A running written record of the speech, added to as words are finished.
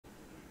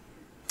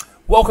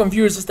Welcome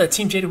viewers, this is the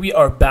Team Jada. We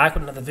are back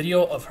with another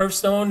video of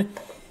Hearthstone,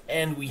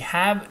 and we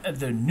have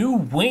the new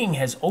wing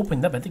has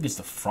opened up. I think it's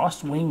the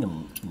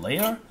Frostwyrm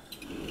Lair.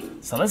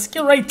 So let's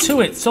get right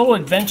to it. Solo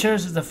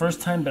Adventures is the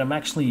first time that I'm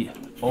actually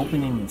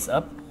opening this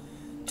up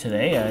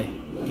today. I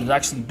was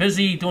actually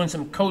busy doing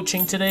some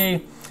coaching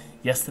today.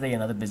 Yesterday,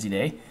 another busy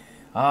day.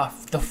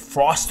 The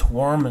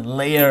Frostwyrm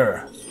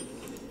Lair.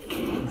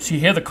 See,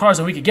 here are the cards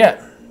that we could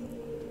get.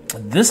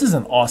 This is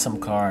an awesome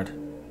card.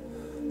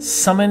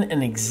 Summon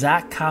an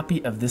exact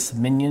copy of this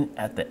minion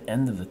at the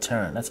end of the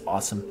turn. That's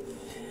awesome.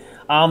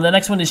 The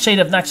next one is Shade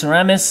of Naxx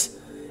Adventures.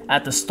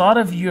 At the start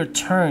of your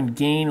turn,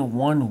 gain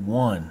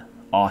 1/1.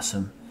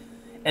 Awesome.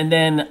 And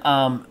then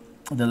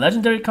the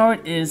legendary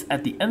card is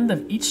at the end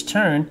of each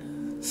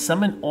turn,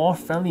 summon all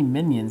friendly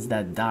minions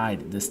that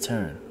died this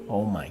turn.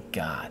 Oh my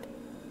god.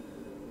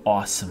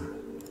 Awesome.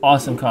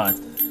 Awesome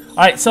cards.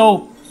 Alright,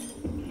 so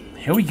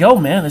here we go,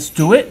 man. Let's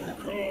do it.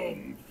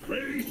 Come,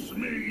 face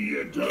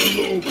me,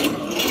 interloper.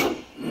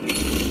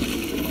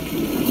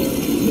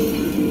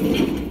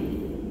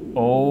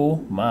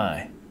 Oh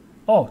my.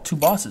 Oh, two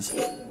bosses.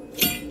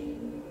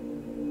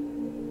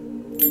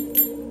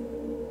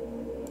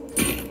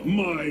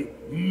 My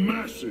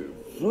massive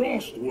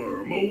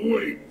Frostwyrm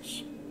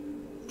awaits.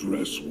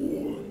 Dress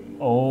warm.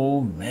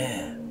 Oh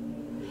man.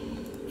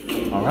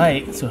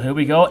 Alright, so here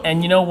we go.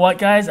 And you know what,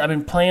 guys? I've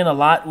been playing a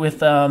lot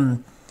with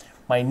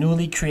my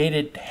newly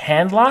created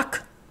hand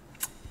lock.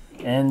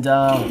 And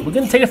we're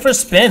going to take it for a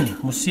spin.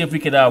 We'll see if we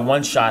could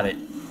one-shot it.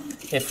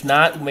 If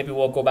not, maybe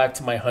we'll go back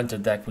to my hunter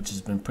deck, which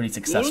has been pretty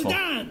successful.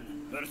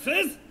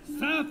 Versus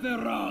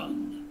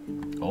Saffron.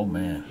 Oh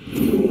man.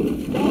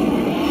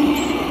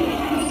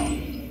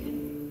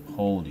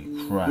 Holy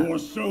crap. Your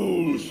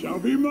soul shall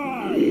be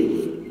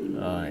mine.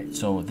 Alright,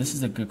 so this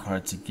is a good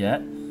card to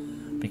get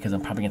because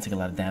I'm probably going to take a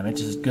lot of damage.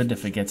 This is good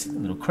if it gets a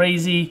little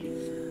crazy.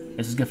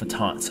 This is good for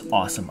taunts.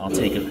 Awesome, I'll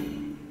take it.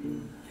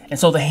 And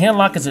so the hand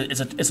lock is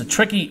a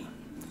tricky...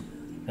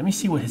 Let me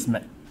see what his...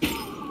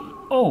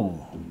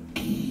 Oh,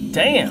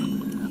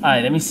 damn.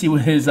 Alright, let me see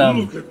what his...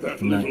 Look at that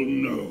little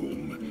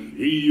gnome.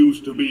 He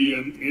used to be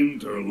an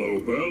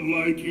interloper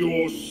like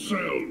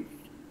yourself.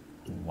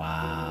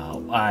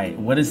 Wow. Alright,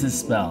 what is this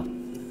spell?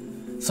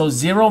 So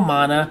 0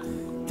 mana,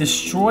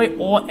 destroy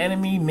all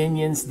enemy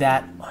minions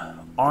that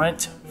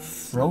aren't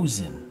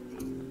frozen.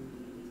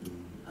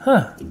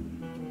 Huh.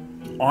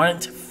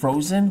 Aren't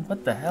frozen?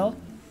 What the hell?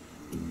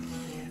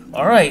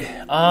 Alright,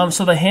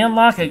 so the hand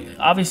lock,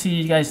 obviously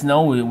you guys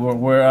know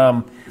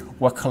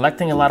we're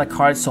collecting a lot of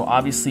cards, so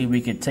obviously we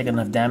could take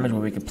enough damage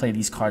where we could play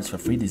these cards for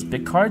free, these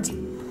big cards,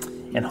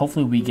 and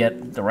hopefully we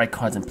get the right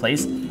cards in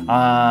place.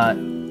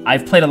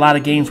 I've played a lot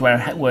of games where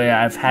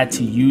I've had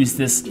to use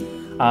this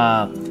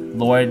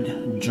Lord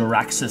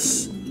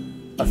Jaraxxus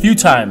a few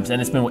times,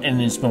 and it's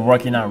been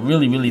working out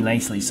really, really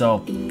nicely.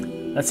 So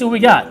let's see what we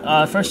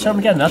got. First turn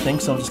we got nothing,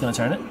 so I'm just gonna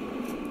turn it.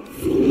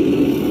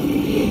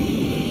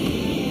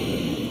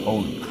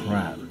 Holy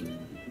crap!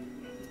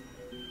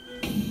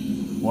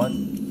 What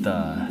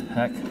the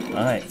heck?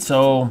 All right,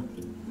 so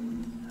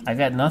I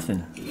got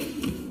nothing.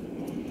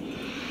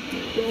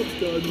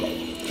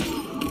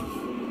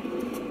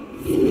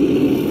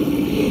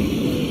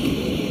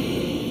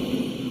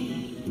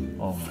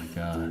 Oh my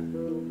god.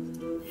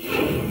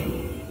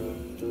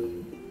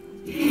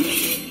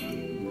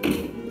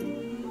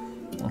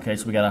 Okay,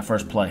 so we got our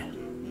first play.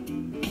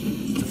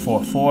 It's a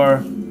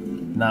 4/4.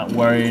 Not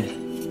worried.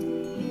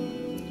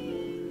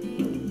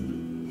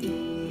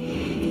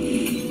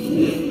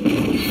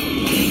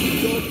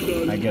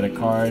 I get a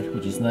card,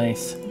 which is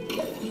nice.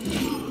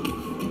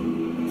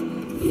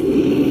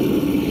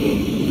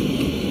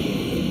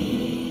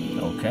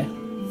 Okay.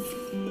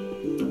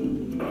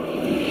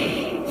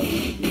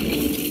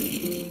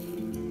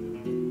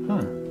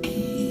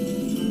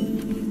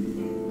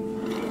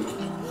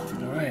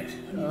 Alright.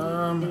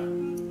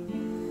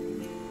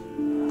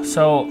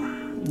 So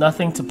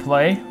nothing to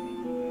play.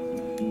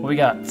 We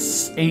got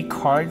 8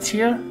 cards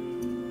here.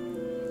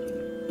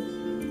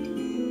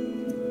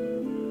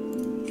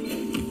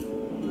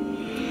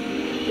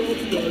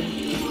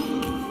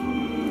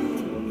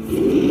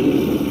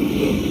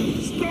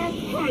 Stop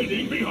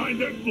hiding behind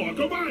that block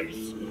of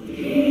ice.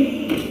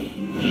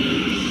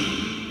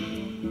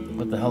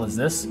 What the hell is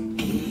this?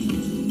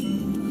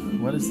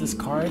 What is this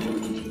card?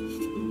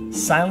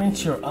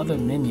 Silence your other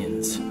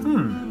minions.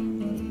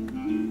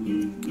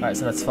 Alright,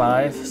 so that's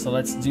 5. So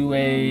let's do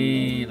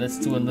a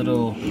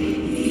little...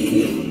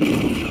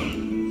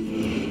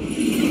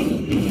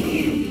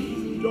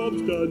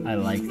 Job's done. I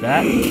like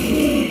that.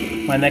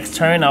 My next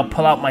turn, I'll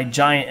pull out my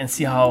giant and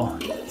see how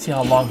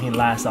long he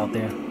lasts out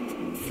there.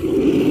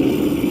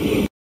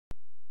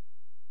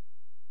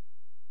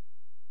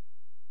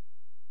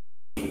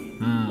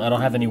 I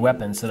don't have any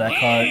weapons, so that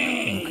card...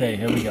 Okay,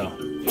 here we go.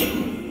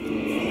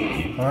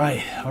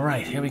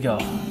 Alright, here we go.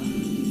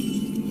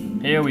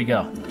 Here we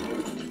go.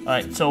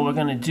 Alright, so we're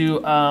gonna do,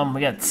 we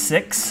got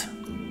 6.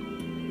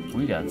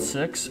 We got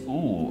 6.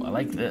 Ooh, I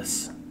like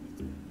this.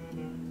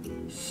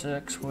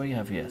 6, what do you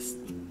have here?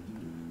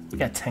 We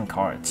got 10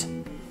 cards.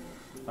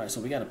 Alright, so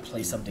we gotta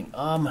play something.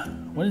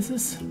 What is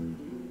this?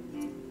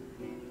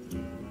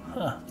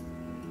 Huh.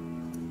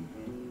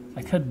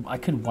 I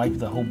could wipe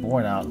the whole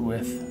board out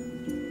with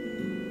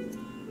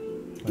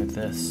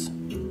this.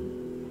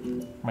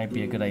 Might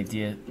be a good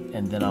idea,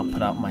 and then I'll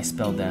put out my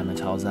spell damage.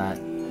 How's that?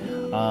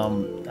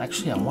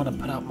 Actually, I want to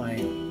put out my...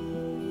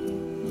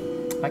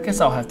 I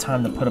guess I'll have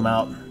time to put them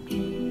out.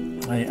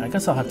 I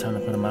guess I'll have time to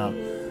put them out.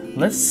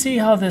 Let's see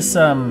how this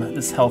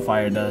this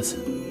Hellfire does.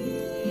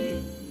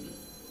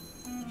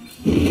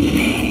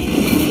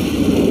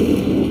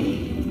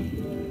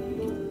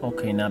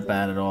 Okay, not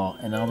bad at all.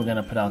 And now we're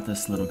gonna put out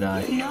this little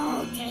guy.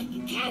 Job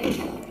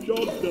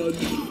done.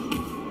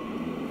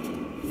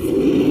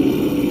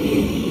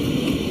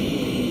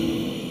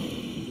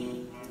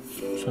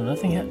 So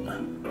nothing hit.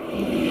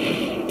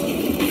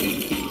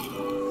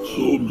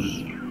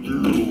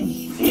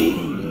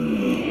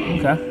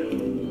 Okay.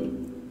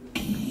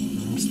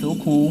 I'm still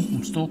cool.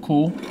 I'm still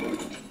cool.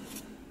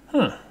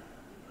 Huh.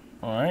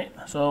 Alright,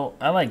 so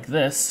I like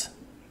this.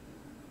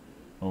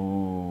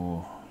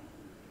 Oh.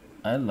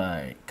 I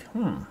like...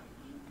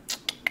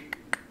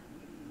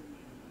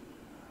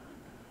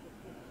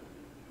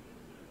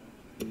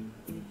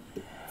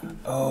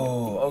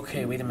 Oh,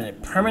 okay, wait a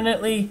minute.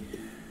 Permanently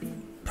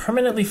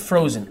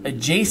frozen.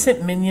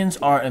 Adjacent minions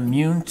are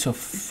immune to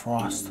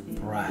frost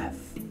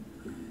breath.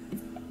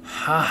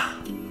 Ha!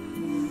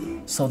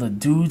 So the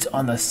dudes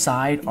on the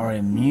side are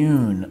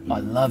immune. I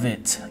love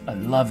it. I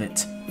love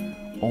it.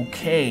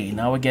 Okay,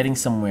 now we're getting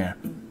somewhere.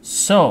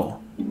 So,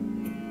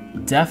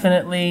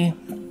 definitely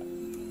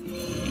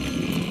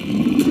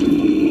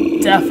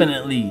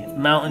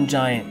Mountain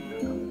Giant.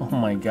 Oh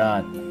my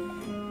god.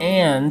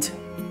 And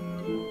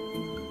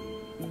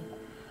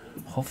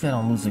hopefully I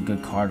don't lose a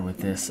good card with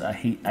this. I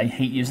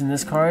hate using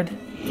this card.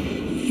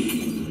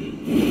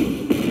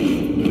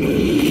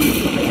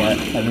 Yeah,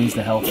 I lose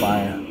the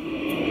Hellfire.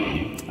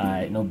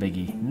 Alright, no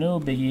biggie. No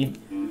biggie.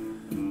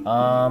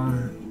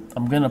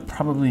 I'm gonna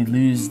probably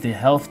lose the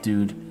health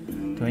dude.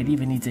 Do I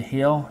even need to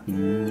heal?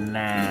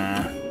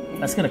 Nah.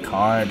 Let's get a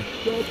card.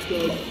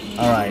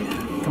 Alright.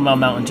 Come on,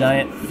 Mountain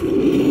Giant.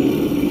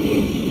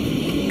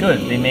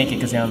 Good. They make it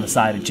because they're on the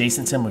side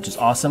adjacent to him, which is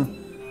awesome.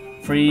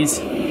 Freeze.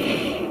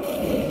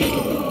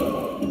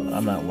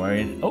 I'm not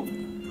worried. Oh.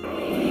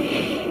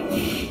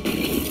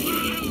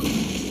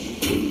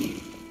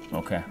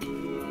 Okay.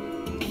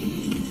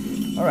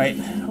 Alright.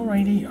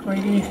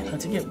 Alrighty.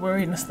 Let's get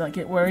worried. Let's not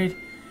get worried.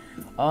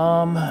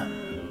 I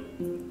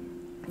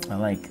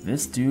like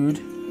this dude.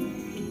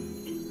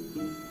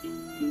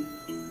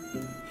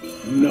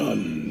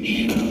 None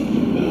shall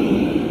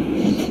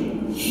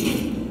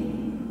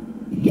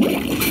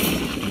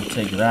We'll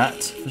take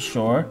that for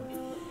sure.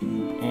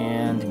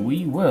 And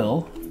we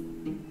will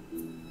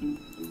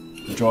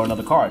draw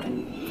another card.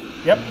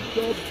 Yep.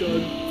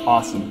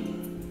 Awesome.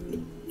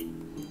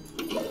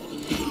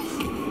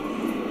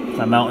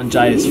 My Mountain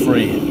Giant is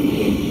free.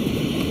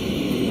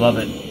 Love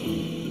it.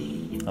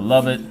 I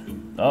love it.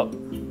 Oh.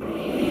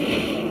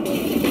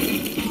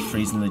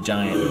 Freezing the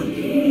giant.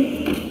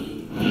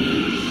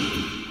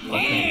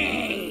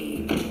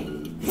 Okay.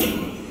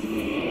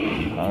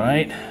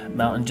 Alright.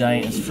 Mountain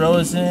Giant is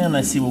frozen.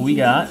 Let's see what we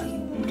got.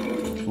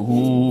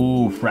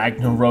 Ooh,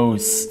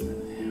 Ragnaros.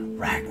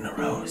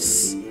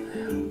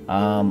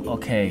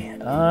 Okay.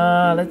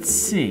 Let's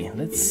see.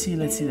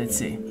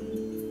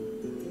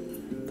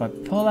 If I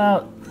pull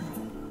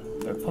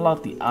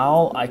out the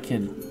owl, I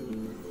could.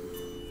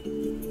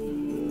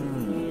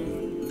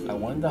 I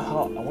wonder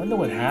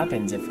what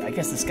happens if. I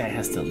guess this guy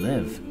has to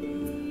live,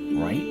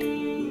 right?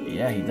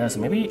 Yeah, he does.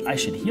 Maybe I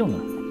should heal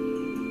him.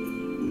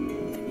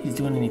 I think he's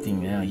doing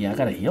anything now. Yeah, I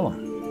gotta heal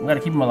him. I gotta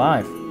keep him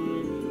alive.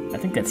 I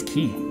think that's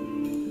key.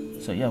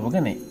 So yeah, we're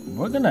gonna.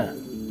 My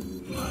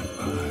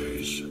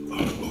eyes are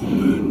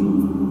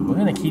open. We're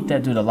gonna keep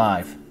that dude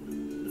alive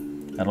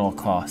at all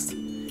costs,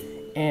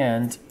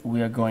 and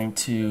we are going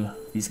to.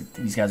 These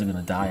guys are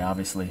gonna die,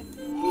 obviously.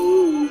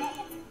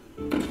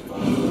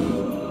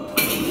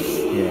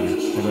 Yeah,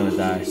 they're gonna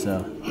die.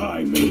 So.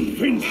 I'm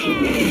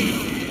invincible.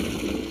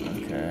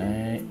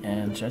 Okay,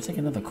 and should I take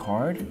another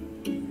card?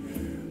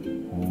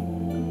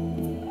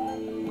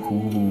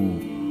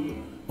 Ooh.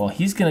 Well,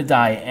 he's gonna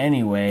die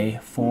anyway.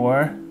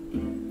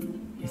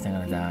 He's not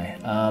gonna die.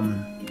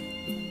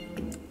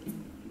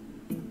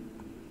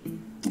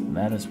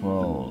 Might as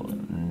well.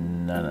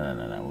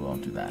 No. We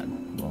won't do that.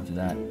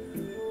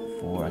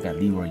 I got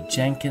Leroy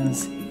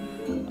Jenkins.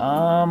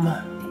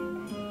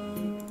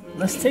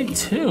 Let's take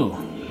 2.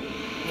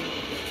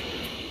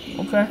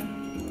 Okay.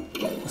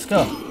 Let's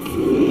go.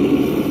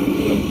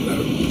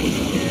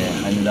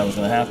 Yeah, I knew that was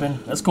gonna happen.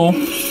 That's cool.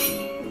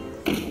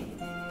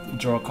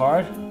 Draw a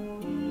card.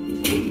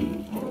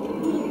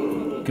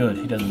 Good,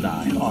 he doesn't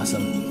die.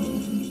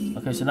 Awesome.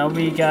 Okay, so now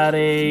we got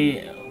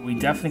we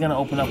definitely gonna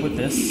open up with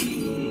this.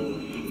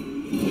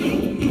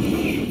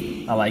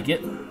 I like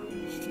it.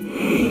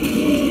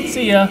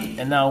 See ya.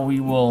 And now we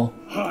will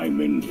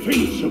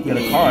get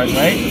a card,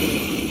 right?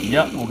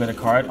 Yep, we'll get a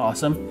card.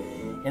 Awesome.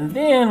 And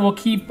then we'll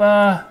keep,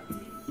 how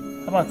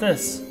about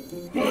this?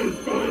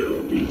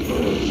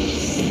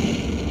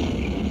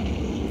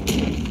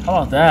 How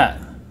about that?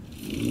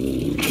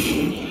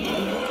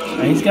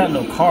 And he's got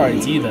no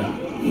cards either,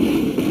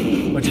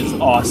 which is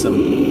awesome.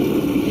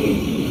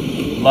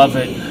 Love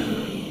it.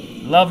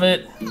 Love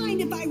it.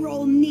 Mind if I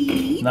roll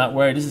knee? Not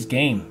worried. This is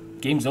game.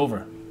 Game's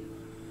over.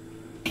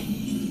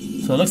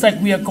 So it looks like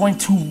we are going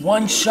to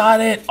one-shot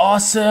it.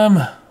 Awesome.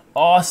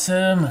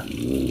 Awesome.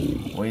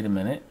 Wait a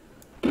minute.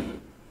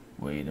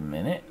 Wait a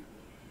minute.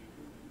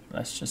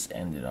 Let's just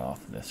end it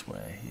off this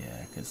way.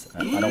 Yeah, because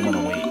I don't want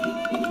to wait.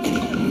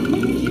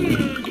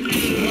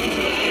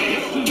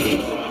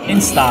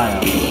 In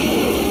style.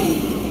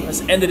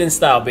 Let's end it in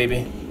style,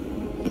 baby.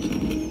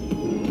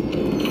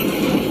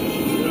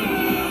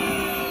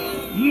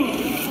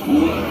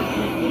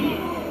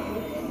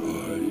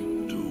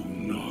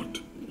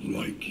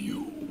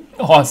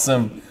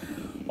 Awesome.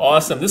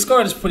 Awesome. This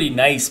card is pretty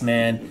nice,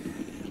 man.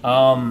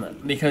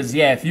 Because,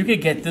 yeah, if you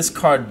could get this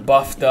card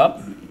buffed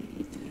up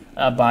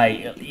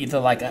by either,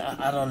 like,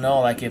 I don't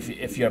know, like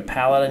if you're a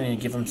paladin and you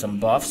give him some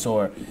buffs,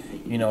 or,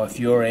 you know, if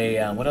you're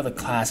a, what other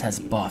class has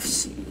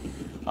buffs?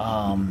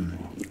 I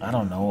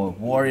don't know, a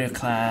warrior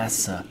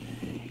class,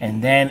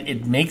 and then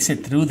it makes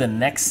it through the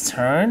next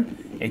turn.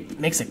 It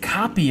makes a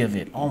copy of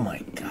it. Oh, my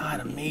God.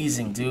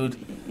 Amazing, dude.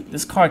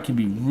 This card can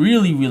be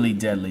really, really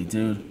deadly,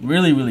 dude.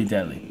 Really, really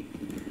deadly.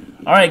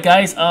 Alright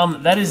guys,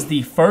 that is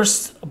the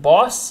first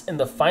boss in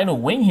the final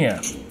wing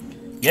here.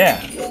 Yeah,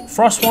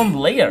 Frostwyrm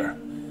Lair.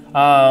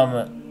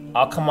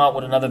 I'll come out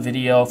with another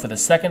video for the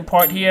second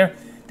part here.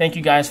 Thank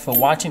you guys for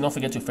watching. Don't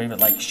forget to favorite,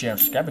 like, share, and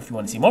subscribe if you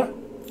want to see more.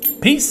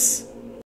 Peace!